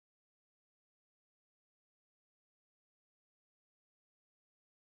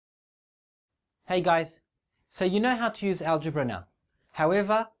Hey guys, so you know how to use algebra now.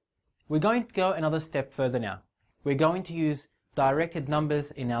 However, we're going to go another step further now. We're going to use directed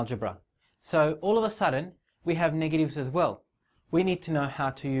numbers in algebra. So all of a sudden, we have negatives as well. We need to know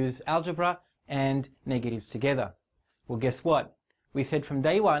how to use algebra and negatives together. Well, guess what? We said from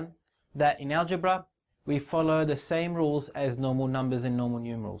day one that in algebra, we follow the same rules as normal numbers and normal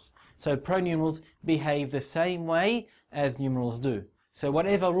numerals. So pronumerals behave the same way as numerals do. So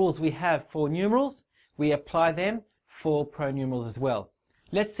whatever rules we have for numerals, we apply them for pronumerals as well.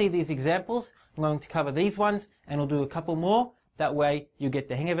 Let's see these examples. I'm going to cover these ones and we'll do a couple more. That way you get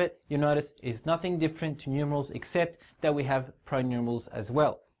the hang of it. You'll notice it's nothing different to numerals except that we have pronumerals as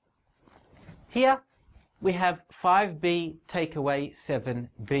well. Here we have 5b take away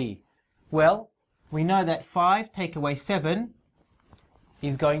 7b. Well, we know that 5 take away 7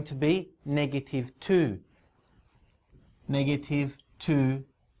 is going to be negative 2. Negative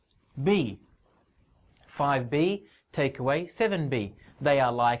 2b. 5b take away 7b. They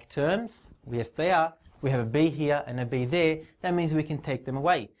are like terms. Yes, they are. We have a b here and a b there. That means we can take them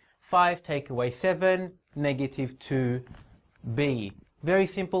away. 5 take away 7, negative 2b. Very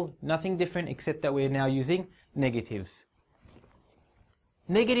simple, nothing different except that we're now using negatives.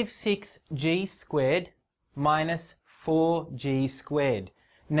 Negative 6g squared minus 4g squared.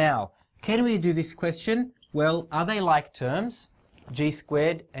 Now, can we do this question? Well, are they like terms? G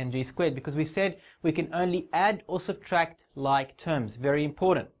squared and g squared, because we said we can only add or subtract like terms. Very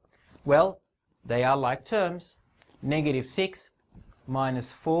important. Well, they are like terms. Negative 6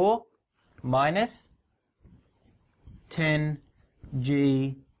 minus 4 minus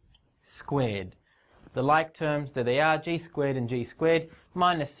 10g squared. The like terms, there they are, g squared and g squared,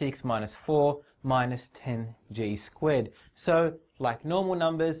 minus 6 minus 4 minus 10g squared. So, like normal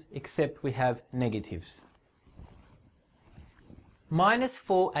numbers, except we have negatives. Minus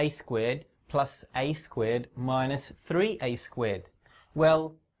 4a squared plus a squared minus 3a squared.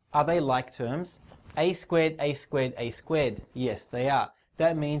 Well, are they like terms? A squared, a squared, a squared. Yes, they are.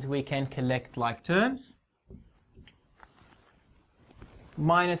 That means we can collect like terms.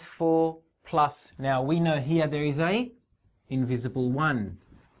 Minus 4 plus, now we know here there is a invisible 1.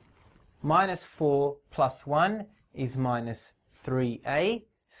 Minus 4 plus 1 is minus 3a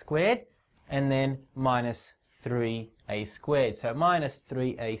squared, and then minus 3a squared. So minus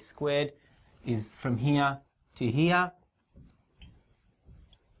 3a squared is from here to here.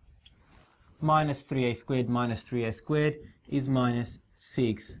 Minus 3a squared is minus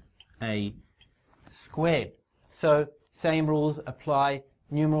 6a squared. So same rules apply.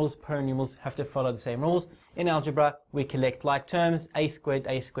 Numerals, pronumerals have to follow the same rules. In algebra, we collect like terms, a squared,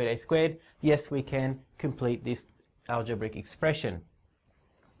 a squared, a squared. Yes, we can complete this algebraic expression.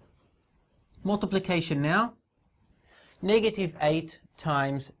 Multiplication now. Negative 8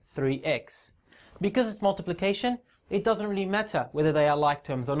 times 3x. Because it's multiplication, it doesn't really matter whether they are like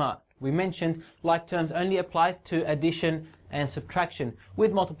terms or not. We mentioned like terms only applies to addition and subtraction.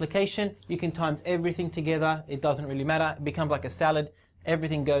 With multiplication, you can times everything together. It doesn't really matter. It becomes like a salad.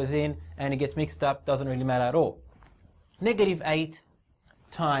 Everything goes in and it gets mixed up. Doesn't really matter at all. Negative 8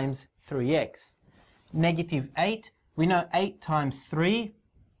 times 3x. Negative 8. We know 8 times 3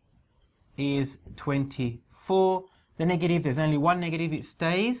 is 24. The negative, there's only one negative. It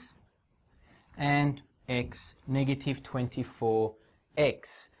stays. And x, negative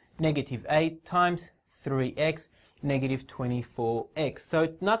 24x. Negative 8 times 3x, negative 24x.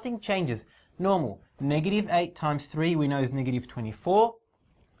 So nothing changes. Normal. Negative 8 times 3 we know is negative 24.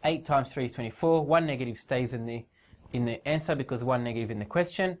 8 times 3 is 24. One negative stays in the answer because one negative in the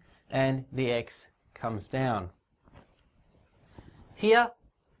question, and the x comes down. Here,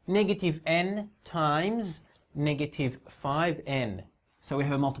 negative n times negative 5n. So we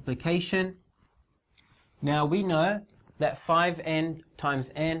have a multiplication. Now we know that 5n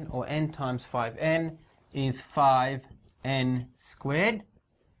times n, or n times 5n, is 5n squared.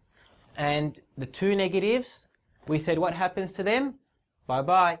 And the two negatives, we said what happens to them?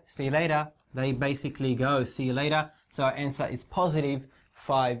 Bye-bye, see you later. They basically go, see you later. So our answer is positive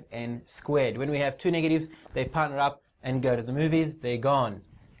 5n squared. When we have two negatives, they partner up and go to the movies, they're gone.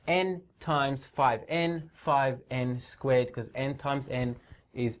 N times 5n, 5n squared, because n times n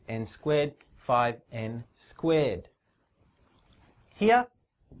is n squared, 5n squared. Here,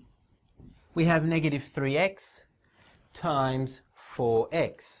 we have negative 3x times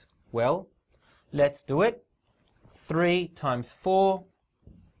 4x. Well, let's do it. 3 times 4,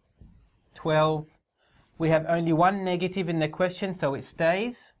 12. We have only one negative in the question, so it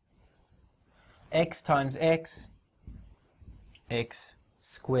stays. X times x, x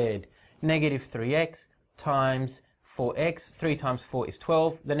squared. Negative 3x times 4x. 3 times 4 is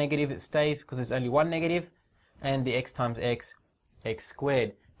 12. The negative, it stays because there's only one negative. And the x times x, x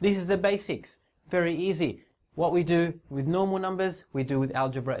squared. This is the basics. Very easy. What we do with normal numbers, we do with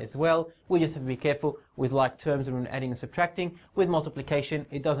algebra as well. We just have to be careful with like terms when we're adding and subtracting. With multiplication,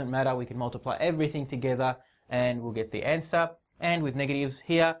 it doesn't matter. We can multiply everything together and we'll get the answer. And with negatives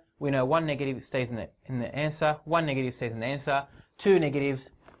here, we know one negative stays in the answer, one negative stays in the answer, two negatives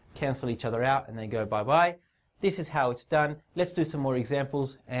cancel each other out and they go bye-bye. This is how it's done. Let's do some more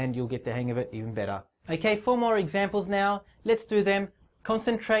examples and you'll get the hang of it even better. Okay, 4 more examples now. Let's do them.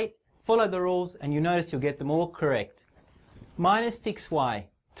 Concentrate, follow the rules, and you notice you'll get them all correct. Minus 6y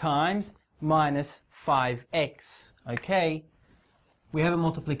times minus 5x. Okay, we have a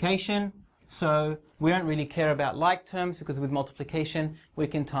multiplication, so we don't really care about like terms because with multiplication we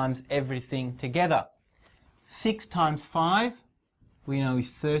can times everything together. 6 times 5 we know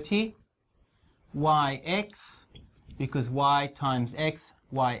is 30. Yx, because y times x,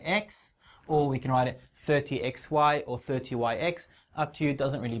 yx, or we can write it 30xy or 30yx, up to you,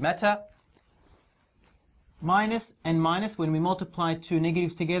 doesn't really matter. Minus and minus, when we multiply two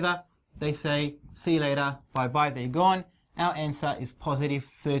negatives together, they say, see you later, bye bye, they're gone. Our answer is positive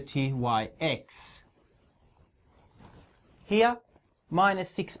 30yx. Here,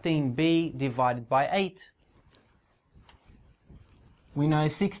 minus 16b divided by 8. We know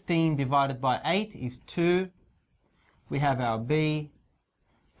 16 divided by 8 is 2. We have our b.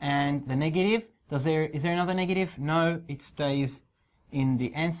 And the negative, is there another negative? No, it stays in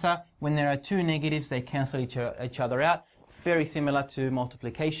the answer. When there are two negatives, they cancel each other out. Very similar to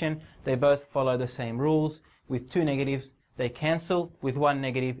multiplication. They both follow the same rules. With two negatives, they cancel. With one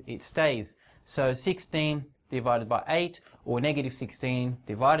negative, it stays. So 16 divided by 8, or negative 16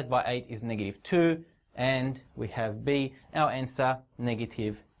 divided by 8 is negative 2. And we have b, our answer,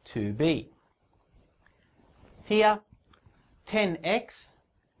 negative 2b. Here, 10x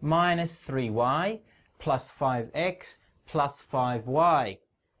minus 3y plus 5x plus 5y.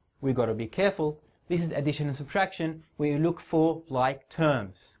 We've got to be careful. This is addition and subtraction. We look for like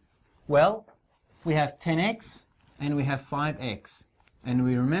terms. Well, we have 10x and we have 5x. And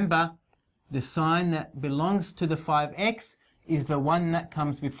we remember the sign that belongs to the 5x is the one that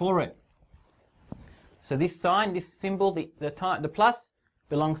comes before it. So this sign, this symbol, the plus,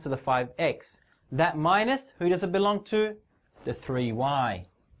 belongs to the 5x. That minus, who does it belong to? The 3y.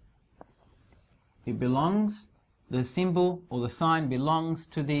 It belongs, the symbol or the sign belongs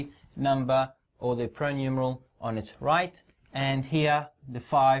to the number or the pronumeral on its right. And here, the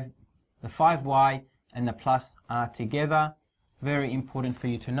 5y and the plus are together. Very important for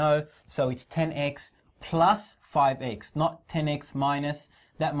you to know. So it's 10x plus 5x, not 10x minus.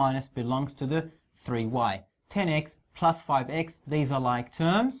 That minus belongs to the 3y. 10x plus 5x, these are like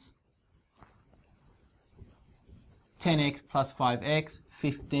terms. 10x plus 5x,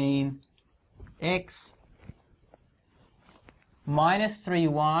 15x. Minus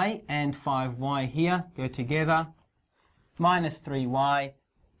 3y and 5y here go together. Minus 3y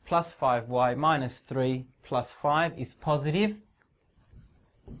plus 5y minus 3 plus 5 is positive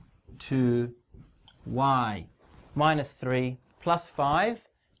 2y. Minus 3 plus 5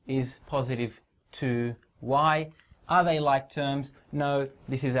 is positive 2y. Are they like terms? No,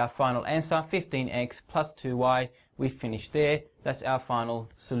 this is our final answer. 15x plus 2y. We finished there. That's our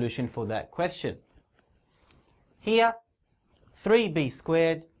final solution for that question. Here, 3b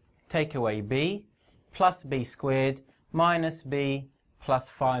squared, take away b, plus b squared, minus b,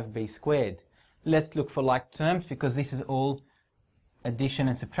 plus 5b squared. Let's look for like terms because this is all addition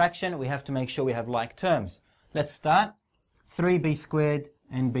and subtraction. We have to make sure we have like terms. Let's start. 3b squared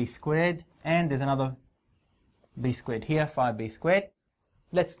and b squared. And there's another b squared here, 5b squared.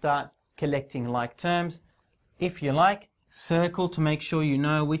 Let's start collecting like terms. If you like, circle to make sure you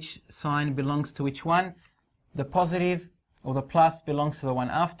know which sign belongs to which one. The positive or the plus belongs to the one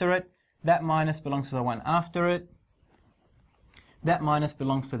after it. That minus belongs to the one after it. That minus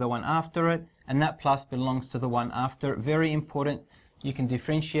belongs to the one after it. And that plus belongs to the one after it. Very important. You can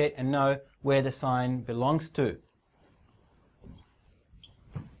differentiate and know where the sign belongs to.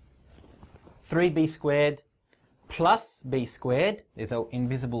 3b squared plus b squared. There's an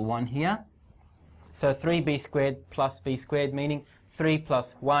invisible one here. So 3b squared plus b squared, meaning 3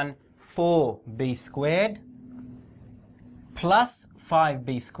 plus 1, 4b squared, plus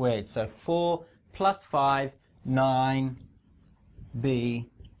 5b squared. So 4 plus 5, 9b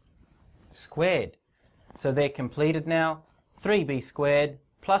squared. So they're completed now. 3b squared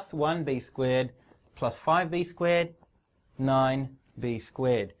plus 1b squared plus 5b squared, 9b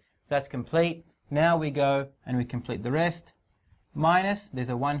squared. That's complete. Now we go and we complete the rest. minus, there's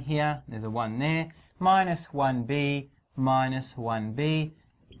a 1 here, there's a 1 there, minus 1b, minus 1b,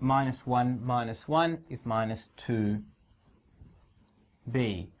 minus 1 is minus 2b.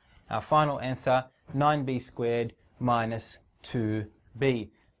 Our final answer, 9b squared minus 2b.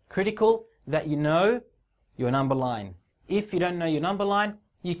 Critical that you know your number line. If you don't know your number line,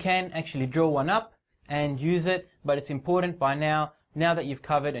 you can actually draw one up and use it, but it's important by now that you've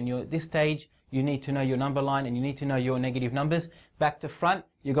covered and you're at this stage, you need to know your number line and you need to know your negative numbers. Back to front,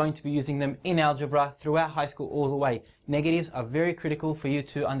 you're going to be using them in algebra throughout high school all the way. Negatives are very critical for you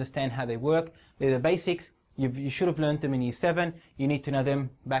to understand how they work. They're the basics. You should have learned them in year 7. You need to know them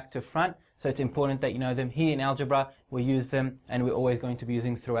back to front. So it's important that you know them. Here in algebra, we use them and we're always going to be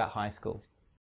using throughout high school.